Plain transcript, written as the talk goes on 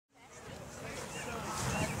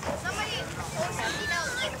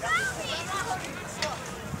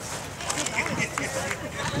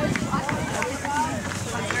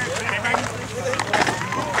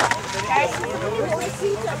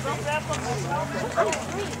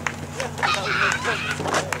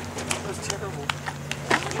That's terrible.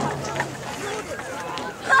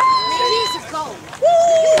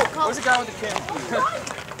 Where's the guy with the camera?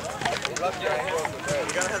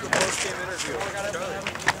 You gotta have the post-game interview.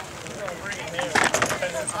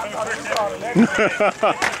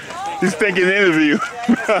 He's thinking interview.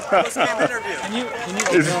 Post-game interview. Can you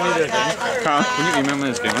email me the thing? Huh? Can you email me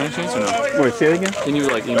this game winning chance or no? Wait, say it again? Can you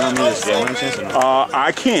like email me this game winning chance or no?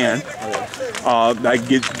 I can. I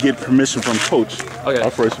get permission from coach. Okay.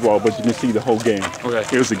 First of all, but you can see the whole game. Okay.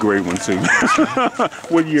 It was a great one too.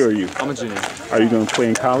 What year are you? I'm a junior. Are you going to play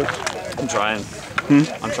in college? I'm trying.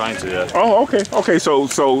 I'm trying to, yeah. Oh, okay. Okay, so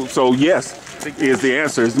yes is the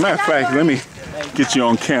answer. As a matter of fact, let me get you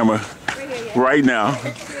on camera right now.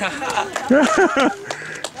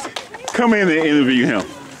 Come in and interview him.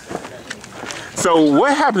 So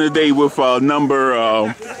what happened today with number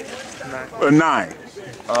 9?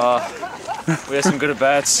 We had some good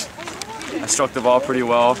at-bats. I struck the ball pretty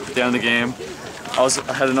well at the end of the game. I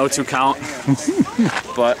had an 0-2 count,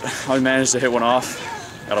 but I managed to hit one off.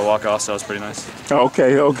 Got a walk-off, so that was pretty nice.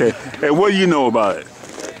 Okay, okay. And what do you know about it?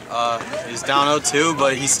 He's down 0-2,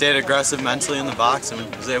 but he stayed aggressive mentally in the box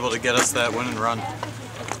and was able to get us that winning run.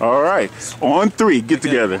 All right. On 3, get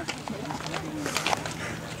together.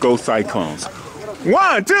 Go Cyclones.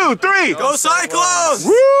 1, 2, 3. Go Cyclones!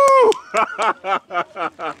 Woo!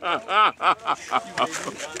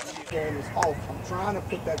 Game is off. I'm trying to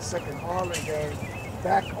put that second Harlan game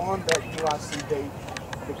back on that UIC date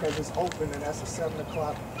because it's open, and that's a 7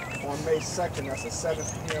 o'clock on May 2nd. That's a 7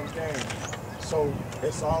 p.m. game. So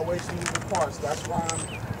it's always moving parts. That's why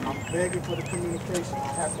I'm begging for the communication.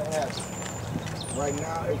 I have to have it. Right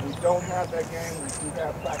now, if we don't have that game, we do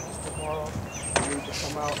have practice tomorrow. We need to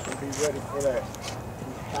come out and be ready for that.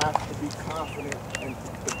 We have to be confident and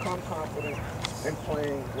become confident in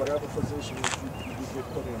playing whatever position you get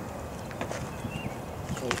put in.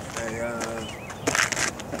 Hey,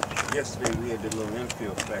 yesterday we had the little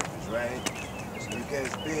infield practice, right? So you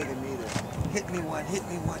guys begging me to hit me one, hit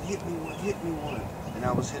me one, hit me one, hit me one. And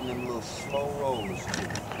I was hitting them little slow rollers too.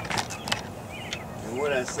 And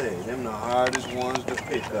what I say, them the hardest ones to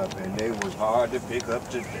pick up, and they was hard to pick up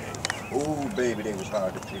today. Ooh, baby, they was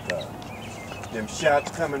hard to pick up. Them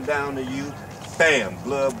shots coming down to you, bam,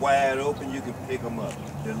 glove wide open, you can pick them up.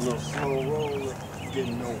 The little slow roller,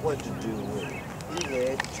 didn't know what to do with it. He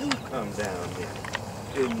had 2 come down there.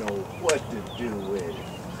 Didn't know what to do with it.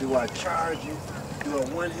 Do I charge you? Do a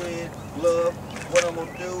one-hand glove? What I'm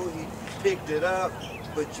gonna do? He picked it up,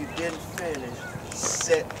 but you didn't finish.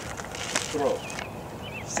 Set, throw.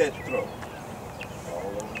 Set, throw.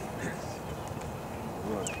 All over this.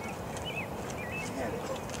 Run. Had it.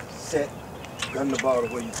 Set. Gun the ball to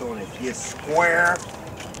where you're throwing it. Get square.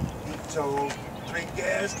 He told 3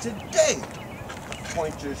 guys today.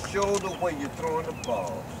 Point your shoulder where you're throwing the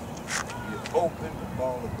ball. You're open, the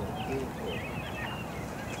ball will go in.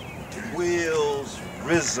 Wheels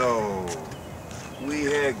Rizzo. We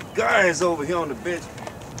had guys over here on the bench.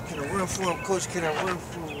 Can I run for him, coach? Can I run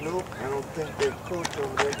for him? Nope. I don't think that coach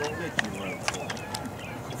over there gonna let you run for him.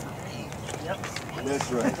 Yep. That's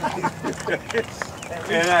right.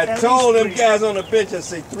 And I told them guys on the bench, I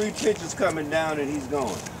say 3 pitches coming down and he's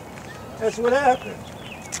going. That's what happened.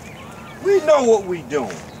 We know what we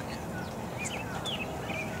doing.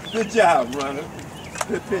 Good job, runner.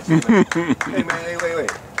 Good pitching, man. Hey, man, hey,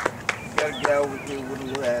 wait. You gotta get out with here with a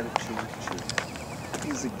little attitude, too.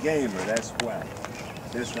 He's a gamer, that's why.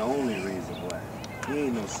 That's the only reason why. He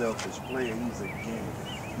ain't no selfish player, he's a gamer.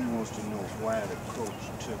 He wants to know why the coach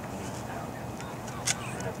took me out.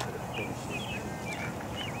 And I put a finish in.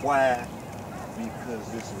 Why? Because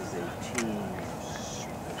this is a team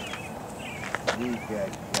sport. We got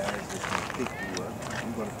guys that can pick you up.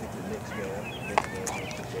 You're going to pick the next guy up, the next guy,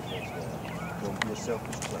 pick that next guy. Don't be a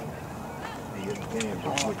selfish player. Be a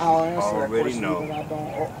gambler, which you already know.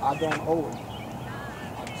 I don't owe it.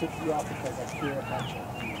 I took you out because I care about you.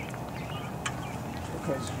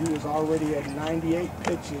 Because you was already at 98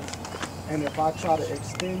 pitches, and if I try to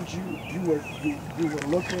extend you, you were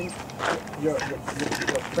looking. Your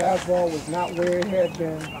fastball was not where it had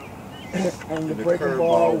been, and the breaking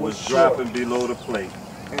ball was dropping below the plate.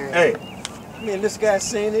 And hey, man, this guy's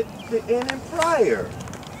saying it the inning prior.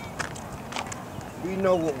 We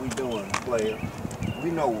know what we're doing, player.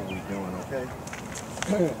 We know what we're doing, okay?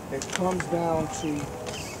 It comes down to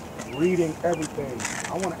reading everything.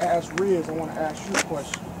 I want to ask Riz, I want to ask you a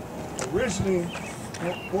question. Originally,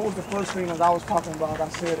 what was the first thing that I was talking about? I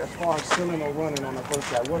said as far as stealing or running on the first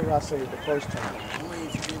guy. What did I say the first time?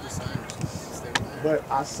 But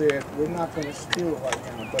I said we're not going to steal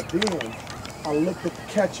right now. But then I looked at the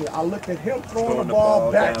catcher. I looked at him throwing the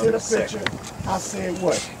ball back to the pitcher. I said,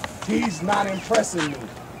 what? He's not impressing me.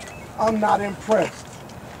 I'm not impressed.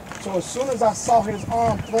 So as soon as I saw his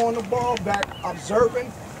arm throwing the ball back,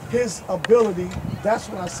 observing his ability, that's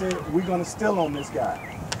when I said, we're going to steal on this guy.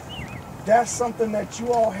 That's something that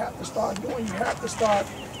you all have to start doing. You have to start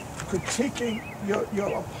critiquing your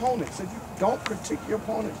opponents. If you don't critique your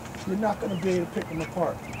opponent, you're not going to be able to pick them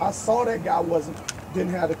apart. I saw that guy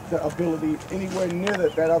didn't have the ability anywhere near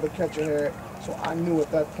that other catcher had, so I knew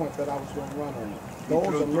at that point that I was going to run on him. He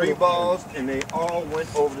threw 3 balls, and they all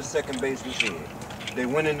went over the second baseman's head. They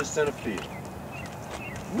went into center field.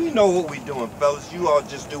 We know what we're doing, fellas. You all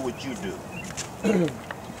just do what you do.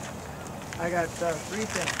 I got 3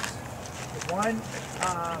 things. One,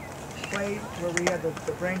 play where we had the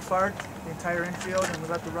brain fart, the entire infield, and we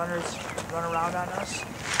let the runners run around on us.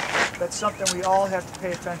 That's something we all have to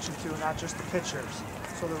pay attention to, not just the pitchers.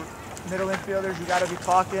 So the middle infielders, you got to be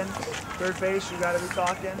talking. Third base, you got to be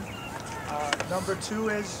talking. Number 2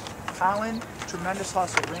 is Colin, tremendous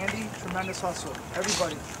hustle. Randy, tremendous hustle.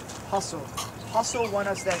 Everybody, hustle. Hustle won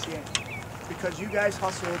us that game. Because you guys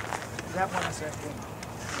hustled, that won us that game.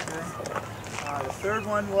 Okay? The third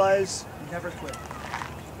one was, you never quit.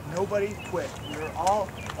 Nobody quit. We were all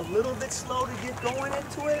a little bit slow to get going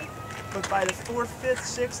into it, but by the 4th, 5th,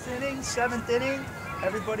 6th inning, 7th inning,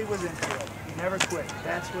 everybody was into it. You never quit.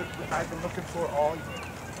 That's what I've been looking for all year.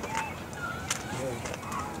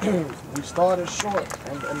 We started short,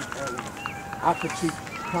 and I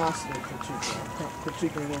constantly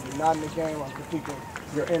critiquing when you're not in the game. I'm critiquing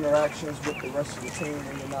your interactions with the rest of the team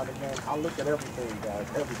when you're not in the game. I look at everything, guys,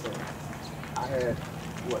 everything. I had,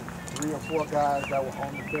 3 or 4 guys that were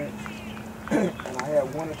on the bench, and I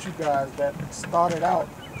had 1 or 2 guys that started out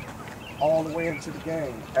all the way into the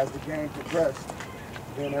game. As the game progressed,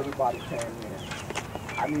 then everybody came in.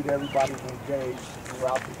 I need everybody engaged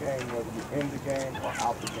throughout the game, whether you're in the game or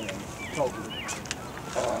out the game, totally.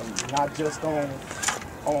 Not just on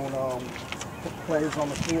players on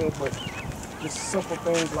the field, but just simple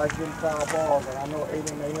things like getting foul balls. And I know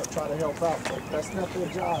Aiden, they try to help out, but that's not their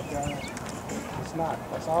job, guys. It's not.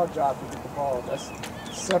 That's our job to get the ball. That's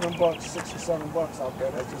 $7, $6 or $7 out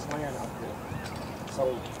there that's just laying out there.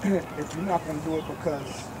 So if you're not going to do it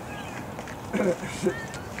because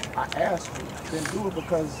I asked you, then do it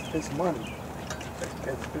because it's money.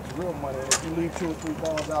 It's real money. And if you leave 2 or 3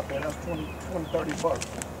 balls out there, that's $20,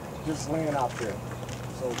 $30 just laying out there.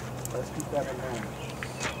 So let's keep that in mind.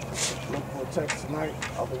 Look for a text tonight.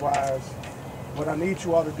 Otherwise, what I need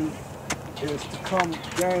you all to do is to come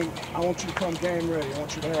game. I want you to come game ready. I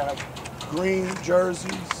want you to have green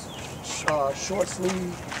jerseys, short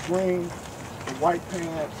sleeve, green, the white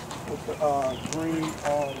pants with the green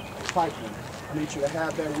piping. I need you to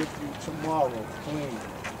have that with you tomorrow, clean,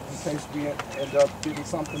 in case we end up getting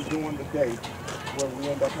something during the day where we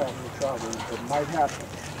end up having to travel. It might happen,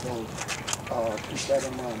 so keep that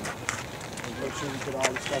in mind. And make sure we get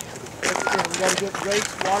all the stuff to the We got to get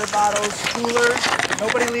drinks, water bottles, coolers.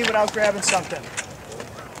 Nobody leave without grabbing something.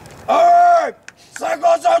 All right!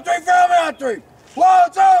 Cyclones on 3, family on 3.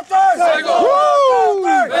 1, 2, 3! Cyclones!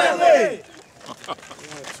 1, 2,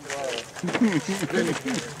 3!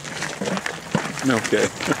 Okay.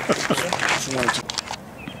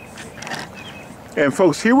 And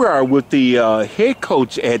folks, here we are with the head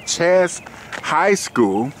coach at CHSAS High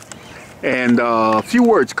School. And a few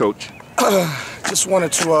words, Coach. Just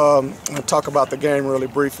wanted to talk about the game really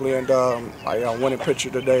briefly, and I winning pitcher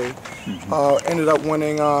today. Ended up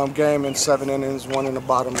winning game in 7 innings, 1 in the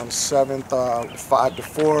bottom of the 7th,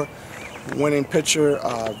 5-4. Winning pitcher,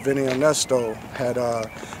 Vinny Ernesto, had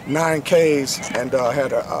 9K's and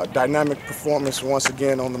had a dynamic performance once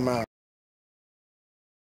again on the mound.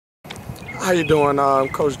 How you doing,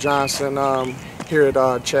 Coach Johnson? Here at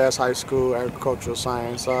CHSAS High School, Agricultural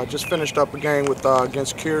Science. Just finished up a game with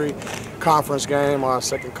against Curie, conference game, our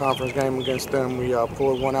second conference game against them. We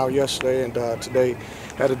pulled one out yesterday, and today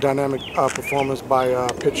had a dynamic performance by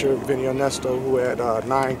pitcher Vinny Ernesto, who had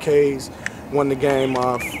 9K's, won the game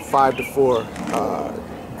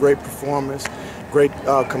 5-4. Great performance, great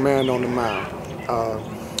command on the mound.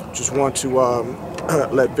 Just want to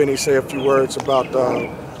let Vinny say a few words about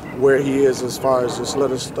where he is as far as just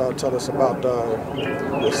let us tell us about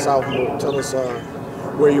the sophomore, tell us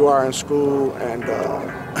where you are in school and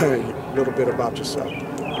a little bit about yourself.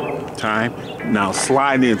 Time. Now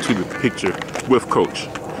slide into the picture with Coach.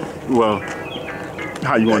 Well,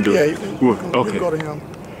 how you want to do it? Yeah, you can go to him.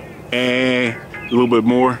 And a little bit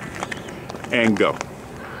more and go.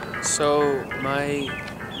 So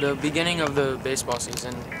the beginning of the baseball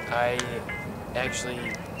season, I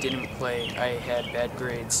actually didn't play. I had bad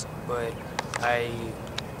grades, but I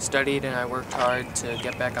studied and I worked hard to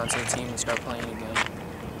get back onto the team and start playing again.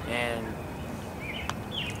 And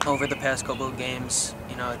over the past couple of games,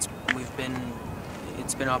 you know, it's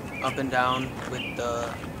been up and down with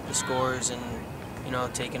the scores, and you know,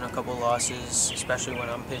 taking a couple losses, especially when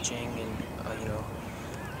I'm pitching, and you know,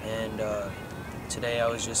 and today I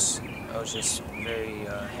was just very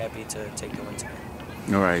happy to take the win today.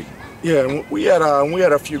 All right. Yeah, we had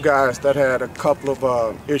a few guys that had a couple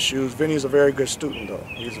of issues. Vinny's a very good student, though.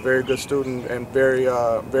 He's a very good student and very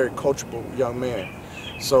coachable young man.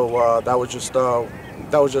 So that was just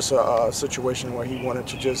a situation where he wanted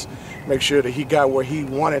to just make sure that he got where he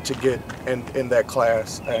wanted to get in that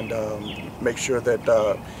class, and make sure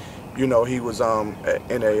that you know, he was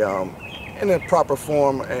in a proper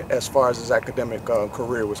form as far as his academic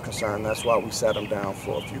career was concerned. That's why we sat him down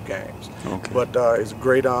for a few games. Okay. But he's a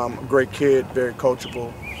great kid, very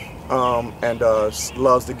coachable, and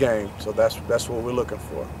loves the game. So that's what we're looking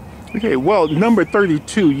for. Okay. Well, number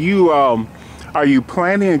 32, you are you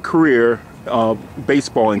planning a career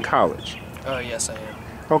baseball in college? Yes, I am.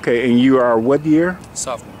 Okay, and you are what year?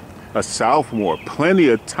 Sophomore. A sophomore. Plenty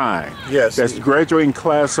of time. Yes. That's graduating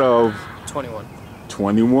class of 21.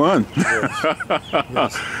 21. Yes.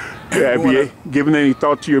 Yes. Have you given any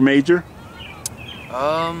thought to your major?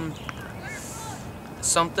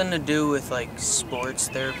 Something to do with like sports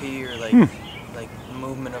therapy, or like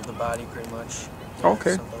movement of the body, pretty much. Yeah,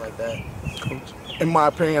 Okay. Something like that. In my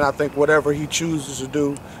opinion, I think whatever he chooses to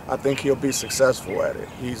do, I think he'll be successful at it.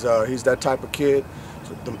 He's that type of kid.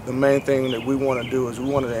 So the main thing that we want to do is we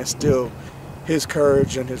want to instill his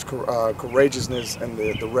courage and his courageousness, and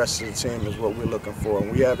the rest of the team is what we're looking for.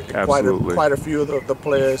 And we have quite a few of the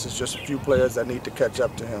players. It's just a few players that need to catch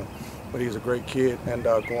up to him. But he's a great kid, and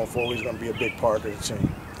going forward, he's going to be a big part of the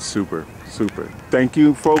team. Super, super. Thank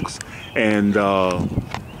you, folks, and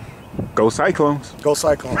go Cyclones. Go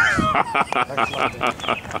Cyclones.